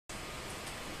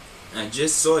I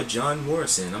just saw John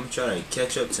Morrison. I'm gonna try to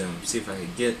catch up to him. See if I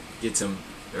can get to him.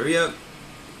 Hurry up.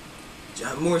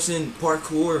 John Morrison,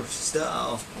 parkour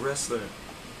style wrestler.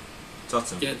 Talk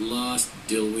to him. Get lost,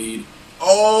 dillweed.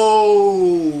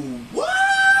 Oh,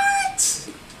 what?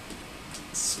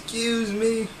 Excuse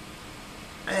me.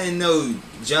 I didn't know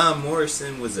John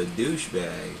Morrison was a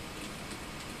douchebag.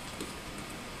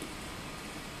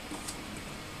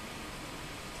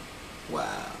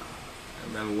 Wow. I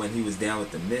remember when he was down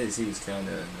with the Miz, he was kind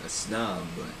of a snob,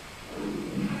 but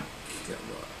come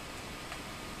on.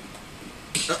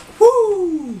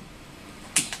 Woo!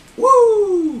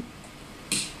 Woo!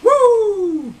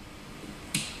 Woo!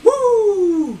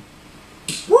 Woo!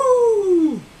 Woo!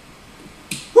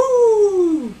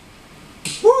 Woo!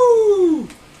 Woo!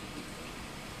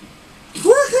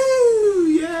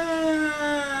 Woohoo!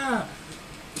 Yeah!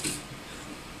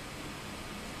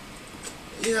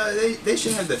 You know, they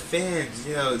should have the fans,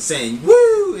 you know, saying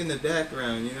woo in the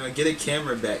background, you know, get a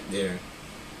camera back there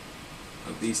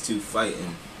of these two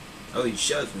fighting. Oh, he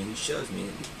shoves me,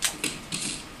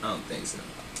 I don't think so.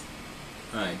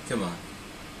 Alright, come on.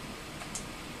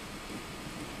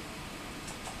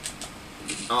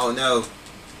 Oh no.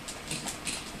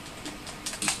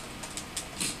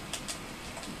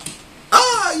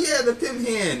 Oh yeah, the pimp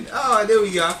hand. Oh, there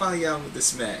we go. I finally got him with the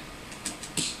smack.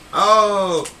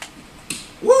 Oh.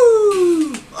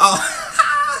 Woo! Oh.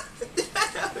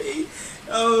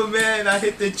 Oh man, I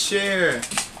hit the chair.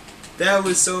 That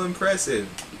was so impressive.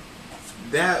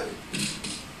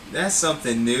 That's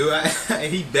something new.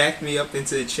 He backed me up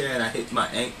into the chair and I hit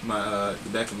the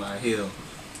back of my heel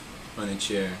on the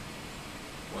chair.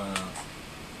 Wow.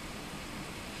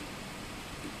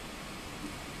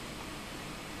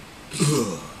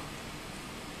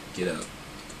 Get up.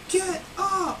 Get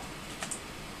up!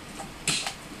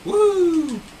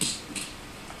 Woo!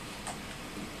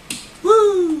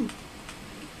 Woo!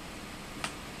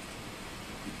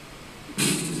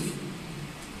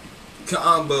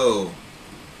 Combo!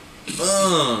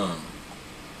 Come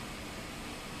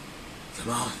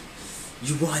on.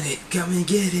 You want it. Come and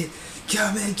get it.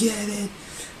 Come and get it.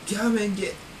 Come and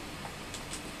get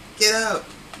out.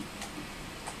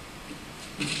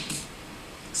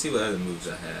 See what other moves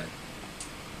I had.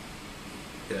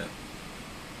 Yeah.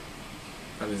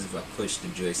 How happens if I push the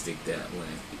joystick that way?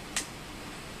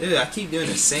 Dude, I keep doing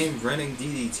the same running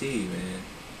DDT, man.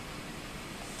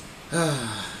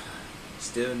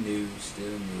 Still new.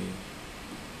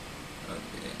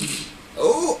 Okay.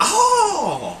 Oh!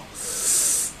 Oh!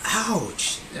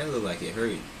 Ouch! That looked like it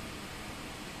hurt.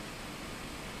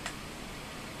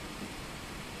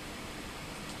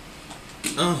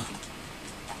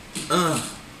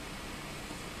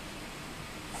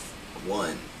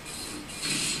 One.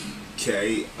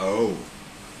 KO.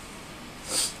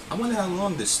 I wonder how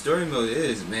long the story mode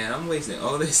is, man. I'm wasting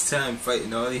all this time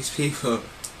fighting all these people.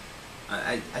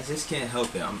 I just can't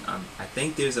help it. I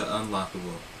think there's an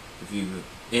unlockable if you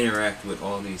interact with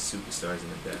all these superstars in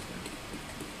the background.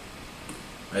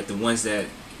 Like the ones that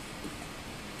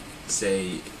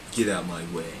say, "Get out my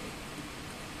way.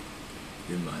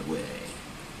 You're my way."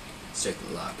 Check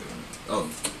the locker room. Oh,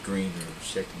 green room.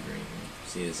 Check the green room.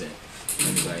 See, is that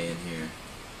anybody in here?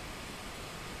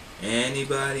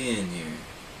 Anybody in here?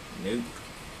 Nope.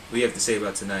 What do you have to say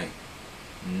about tonight?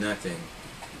 Nothing.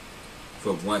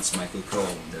 For once, Michael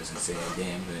Cole doesn't say a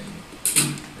damn thing.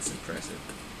 That's impressive.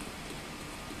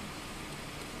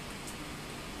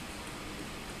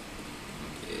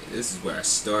 Okay, this is where I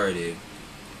started.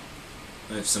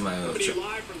 What if somebody else?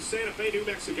 Live from Santa Fe, New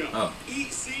Mexico. Oh.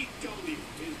 ECW.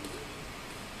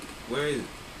 Where is it?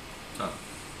 Oh.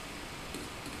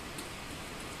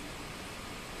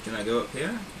 Can I go up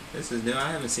here? This is new.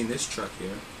 I haven't seen this truck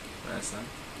here last time.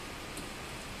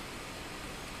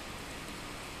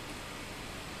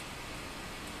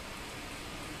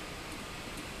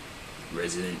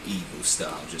 Resident Evil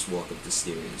style. Just walk up the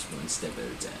stairs one step at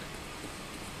a time.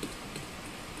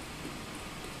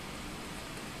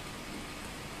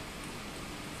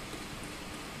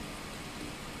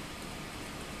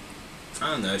 I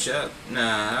don't know, shut up.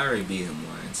 Nah, I already beat him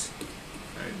once.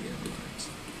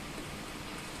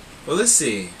 Well, let's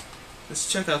see. Let's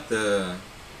check out the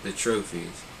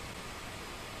trophies.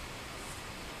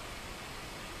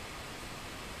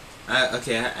 I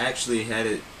actually had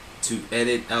it to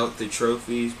edit out the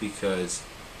trophies because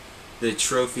the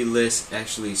trophy list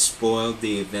actually spoiled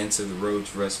the events of the road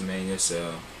to WrestleMania,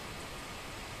 so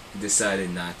I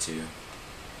decided not to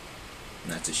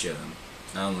show them.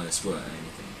 I don't want to spoil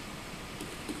anything.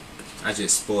 I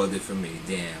just spoiled it for me.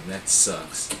 Damn, that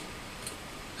sucks.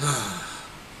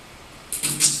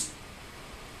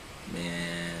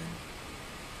 Man.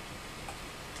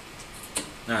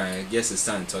 Alright, I guess it's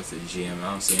time to talk to the GM.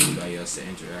 I don't see anybody else to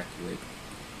interact with.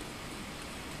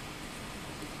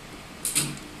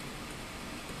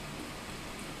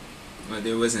 Well,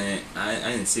 there wasn't. I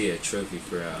didn't see a trophy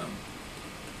for.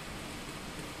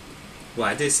 Well,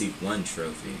 I did see one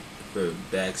trophy for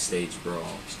backstage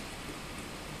brawl,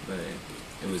 but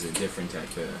it was a different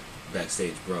type of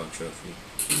backstage brawl trophy.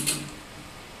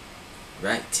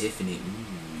 Right, Tiffany.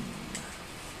 Ooh,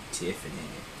 Tiffany.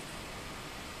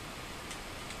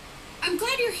 I'm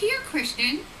glad you're here,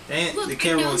 Christian. Dang, Look, the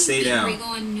camera won't stay down. Regal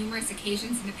on numerous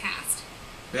occasions in the past.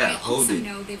 Yeah, I hold also it.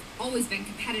 know they've always been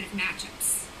competitive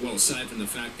matchups. Well, aside from the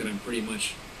fact that I'm pretty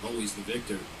much always the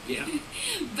victor, yeah.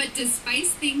 But to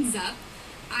spice things up,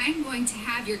 I'm going to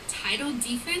have your title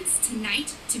defense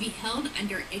tonight to be held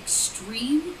under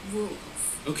extreme rules.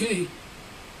 Okay.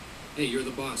 Hey, you're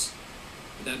the boss.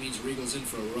 But that means Regal's in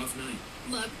for a rough night.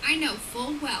 Look, I know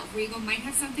full well Regal might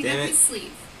have something Damn up it. his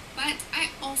sleeve, but I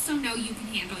also know you can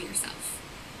handle yourself.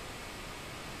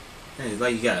 Man, it's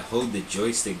like you gotta hold the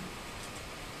joystick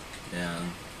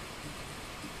down.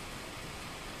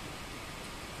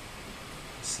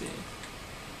 Let's see.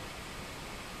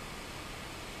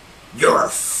 You're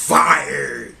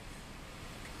fired!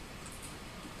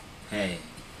 Hey,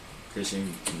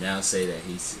 Christian can now say that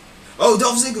he's... Oh,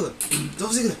 Dolph Ziggler!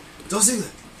 Dolph Ziggler! Dolph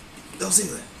Ziggler! Dolph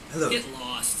Ziggler! Hello. Get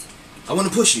lost. I want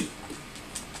to push you.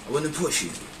 I want to push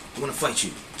you. I want to fight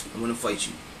you. I want to fight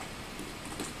you.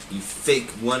 You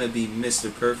fake wannabe Mr.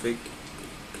 Perfect.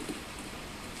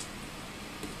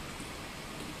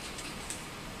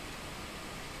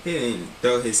 He didn't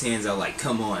throw his hands out like,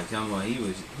 come on, come on. He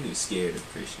was scared of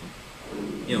Christian.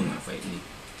 You don't want to fight me.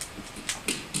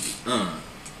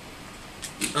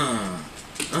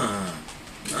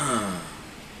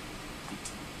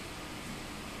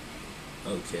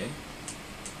 Okay.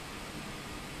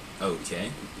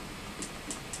 Okay.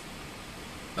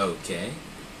 Okay.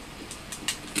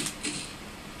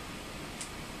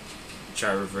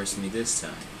 Try reverse me this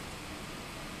time.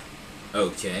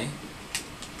 Okay.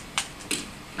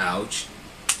 Ouch.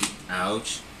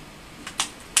 Ouch.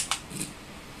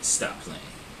 Stop playing.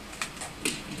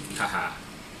 Haha.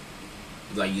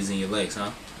 You like using your legs,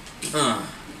 huh?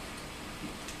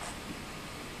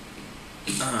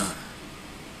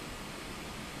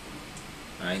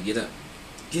 Alright, get up.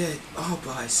 Get up,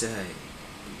 I say.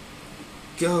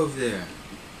 Go over there.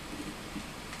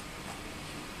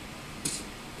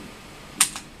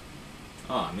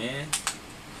 Aw, man.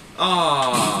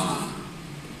 Aw.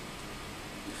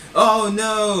 Oh,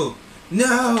 no.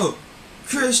 No.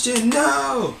 Christian,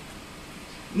 no.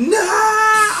 No.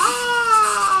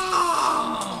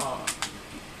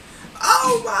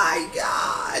 Oh, my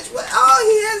gosh. What? Oh,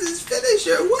 he has his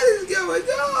finisher. What is going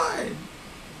on?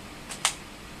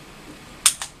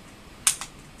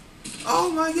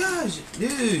 Oh my gosh,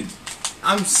 dude,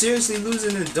 I'm seriously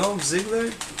losing to Dolph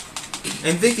Ziggler,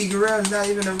 and Vicky Guerrero's not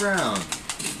even around.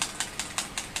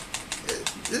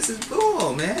 This is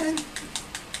bull, man.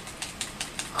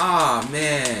 Oh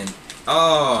man,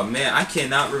 I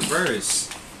cannot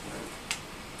reverse.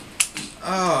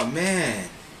 Oh man,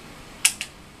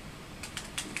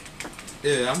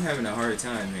 dude, I'm having a hard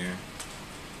time here.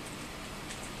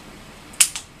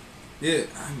 Dude,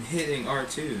 I'm hitting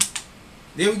R2.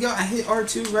 There we go. I hit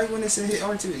R2 right when it said hit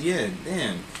R2. Yeah,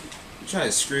 damn. You try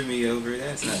to screw me over.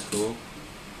 That's not cool.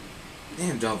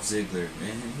 Damn, Dolph Ziggler,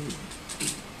 man.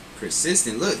 He's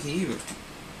persistent. Look, he even...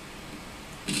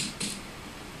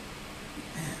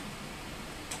 Man.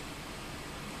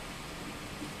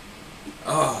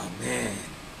 Oh, man.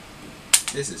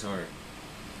 This is hard.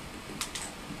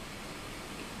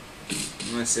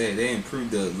 I'm gonna say, they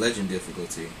improved the legend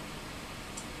difficulty.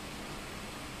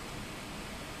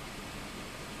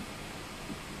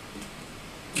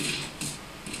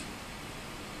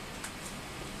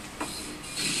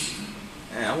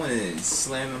 I want to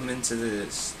slam him into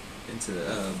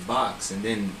the box and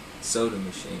then soda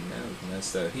machine. That was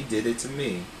messed up. He did it to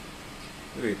me.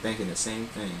 We were thinking the same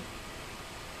thing.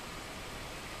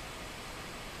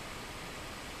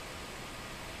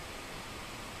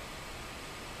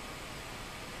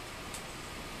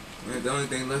 Well, the only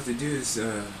thing left to do is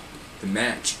the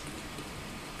match.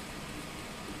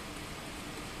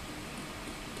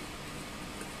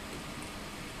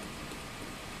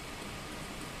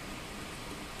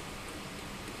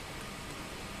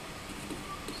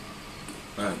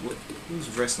 Who's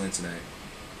wrestling tonight?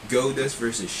 Goldust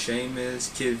versus Sheamus,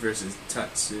 Kid versus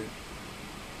Tatsu,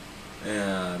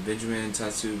 Benjamin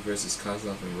Tatsu versus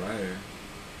Kozlov and Ryder.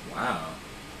 Wow.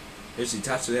 Actually,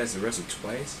 Tatsu has to wrestle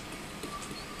twice.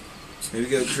 Here we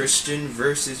go, Christian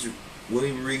versus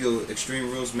William Regal,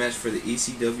 Extreme Rules match for the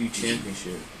ECW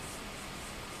Championship.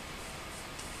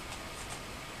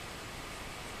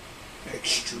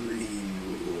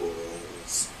 Extreme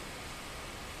Rules.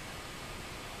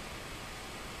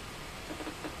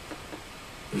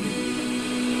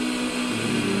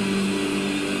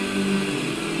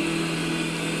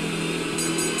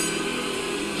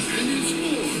 And it's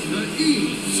for the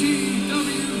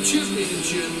ECW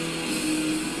Championship.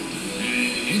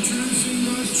 And introducing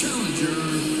the challenger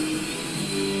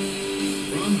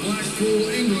from Blackpool,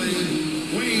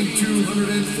 England, weighing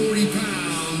 240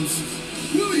 pounds,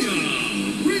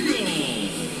 William Regal.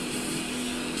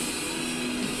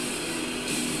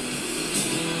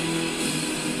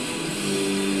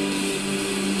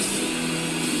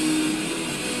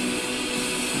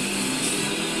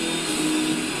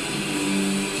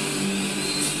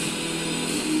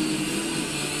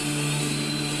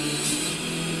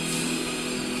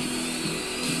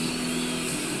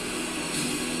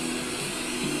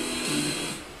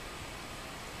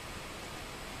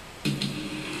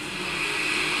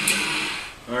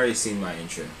 Already seen my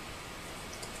intro.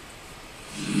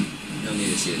 No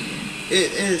need to see it again.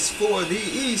 It is for the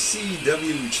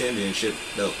ECW Championship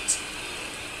belt.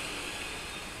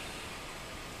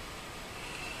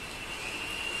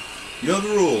 You know the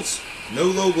rules. No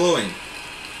low blowing.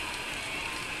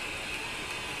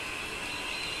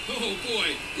 Oh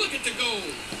boy, look at the goal.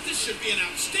 This should be an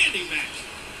outstanding match.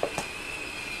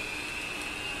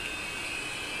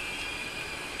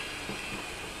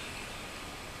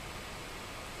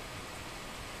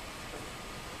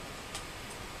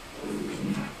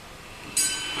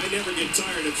 I never get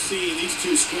tired of seeing these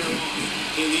two square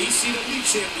off. And the ECW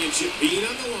Championship being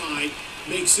on the line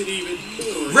makes it even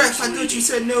more. Ref, I thought you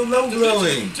said no low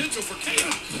blowing. Potential for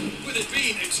chaos, with it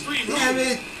being extreme. Damn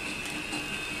it.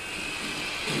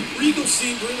 Regal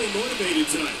seemed really motivated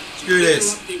tonight. Screw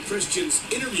this. Interrupting Christian's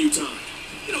interview time.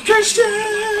 You don't get Christian!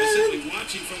 by simply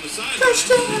watching from the sidelines.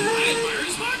 Christian! I admire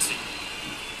his boxing.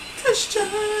 Christian!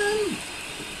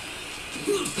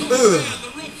 Oh man,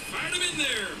 the ropes fired him in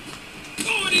there.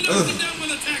 Oh, and he knocked him down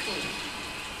with a tackle.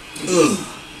 Ugh.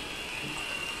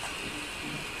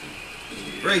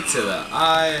 Right to the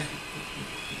eye.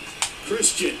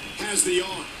 Christian has the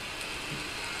arm.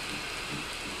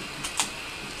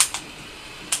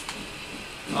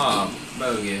 Oh,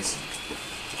 bogus.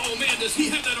 Oh man, does he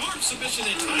have that arm submission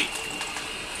in tight?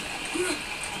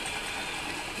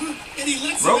 And he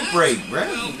lets Rope him out. break, bruh.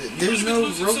 Well, There's no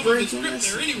losing rope some of break his in grip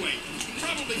this. there anyway.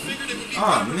 Probably figured it would be Oh,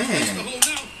 better to man. place the hold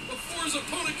out before his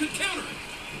opponent could counter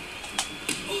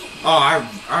it. Oh,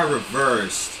 I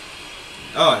reversed.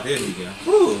 Oh, there we go.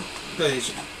 Whew.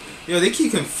 Yo, they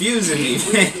keep confusing me,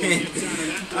 man.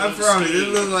 I promise. It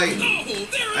looked like Oh,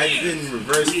 there I it is. didn't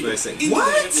reverse for a second. Into the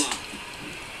What? headlock.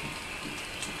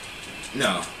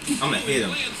 No, I'm gonna hit him.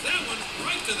 He lands that one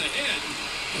right to the head.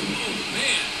 Oh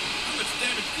man, how much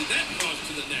damage did that cause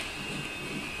to the neck?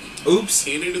 Oops.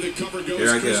 And into the cover goes Here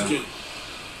I go. Christian.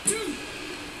 2,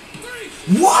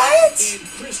 3. What? And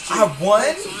Christian I won?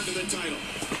 holds onto the title.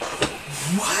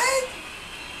 What?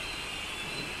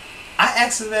 I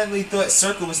accidentally thought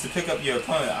circle was to pick up your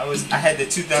opponent. I had the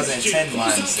 2010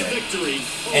 mindset.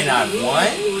 And I won?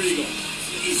 The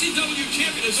ECW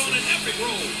champion is on an epic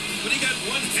roll, but he got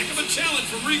one heck of a challenge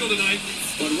from Regal tonight.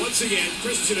 But once again,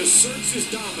 Christian asserts his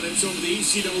dominance over the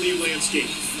ECW landscape.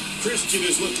 Christian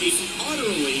is looking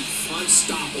utterly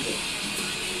unstoppable.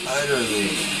 Utterly.